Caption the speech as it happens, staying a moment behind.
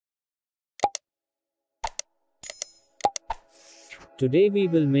Today we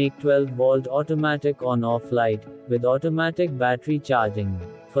will make 12-volt automatic on-off light, with automatic battery charging.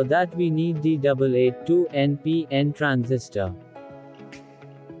 For that we need D882 NPN transistor.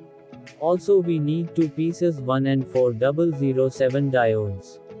 Also we need two pieces 1N4007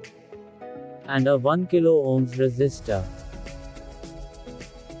 diodes. And a 1 kilo ohms resistor.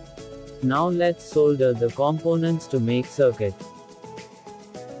 Now let's solder the components to make circuit.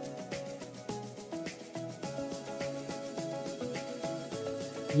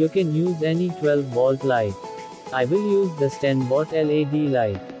 You can use any 12-volt light. I will use this 10-watt LED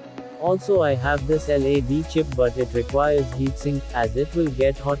light. Also I have this LED chip, but it requires heatsink, as it will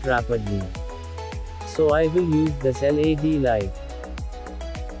get hot rapidly. So I will use this LED light.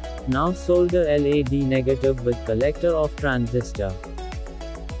 Now solder LED negative with collector of transistor.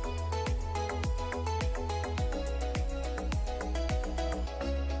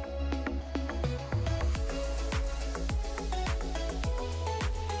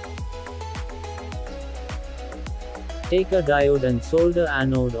 Take a diode and solder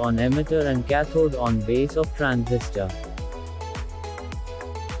anode on emitter and cathode on base of transistor.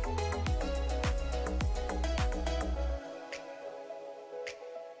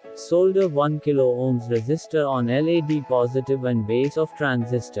 Solder 1 kilo ohms resistor on LED positive and base of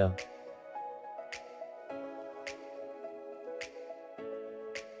transistor.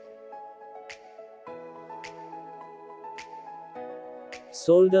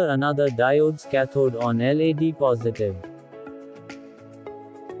 Solder another diode's cathode on LED positive.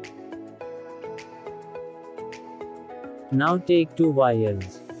 Now take two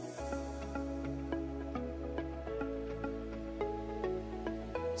wires.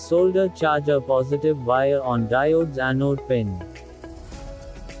 Solder charger positive wire on diode's anode pin.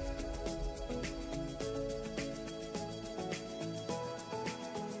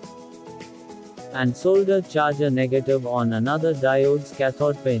 And solder charger negative on another diode's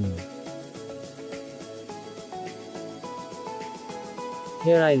cathode pin.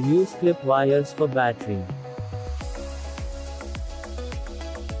 Here I'll use clip wires for battery.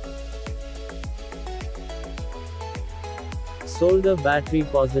 Solder battery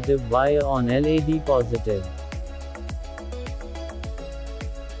positive wire on LED positive.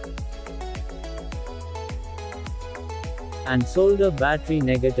 And solder battery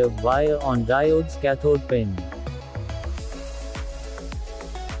negative wire on diode's cathode pin.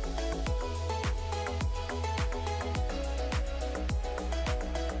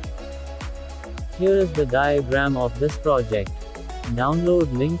 Here is the diagram of this project. Download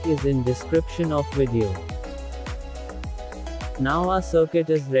link is in description of video. Now our circuit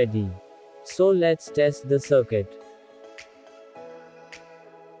is ready. So let's test the circuit.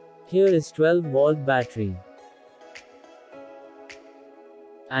 Here is 12-volt battery.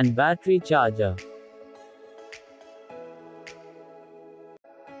 And battery charger.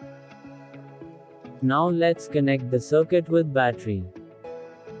 Now let's connect the circuit with battery.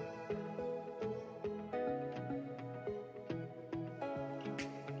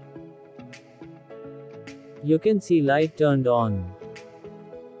 You can see light turned on.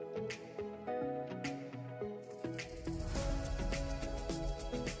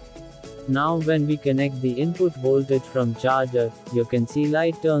 Now when we connect the input voltage from charger, you can see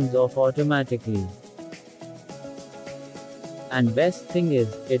light turns off automatically. And best thing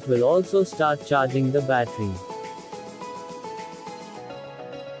is, it will also start charging the battery.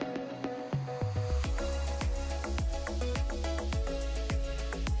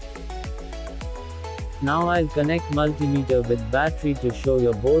 Now I'll connect multimeter with battery to show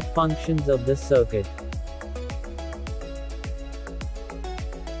you both functions of this circuit.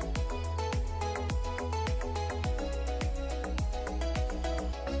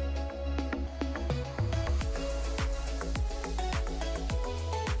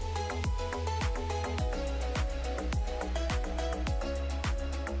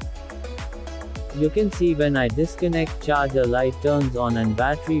 You can see when I disconnect charger, light turns on and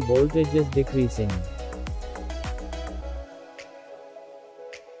battery voltage is decreasing.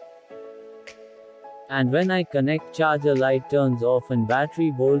 And when I connect charger, light turns off and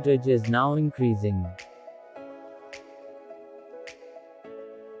battery voltage is now increasing.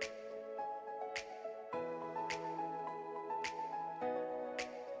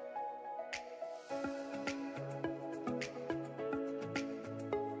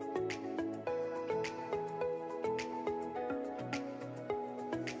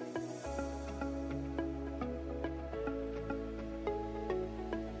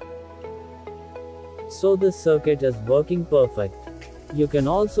 So the circuit is working perfect. You can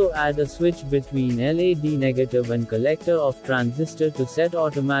also add a switch between LED negative and collector of transistor to set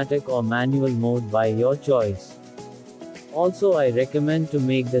automatic or manual mode by your choice. Also, I recommend to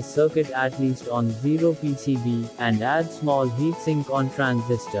make the circuit at least on 0 PCB, and add small heatsink on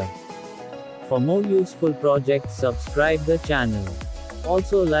transistor. For more useful projects, subscribe the channel.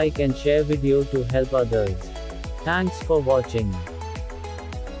 Also like and share video to help others. Thanks for watching.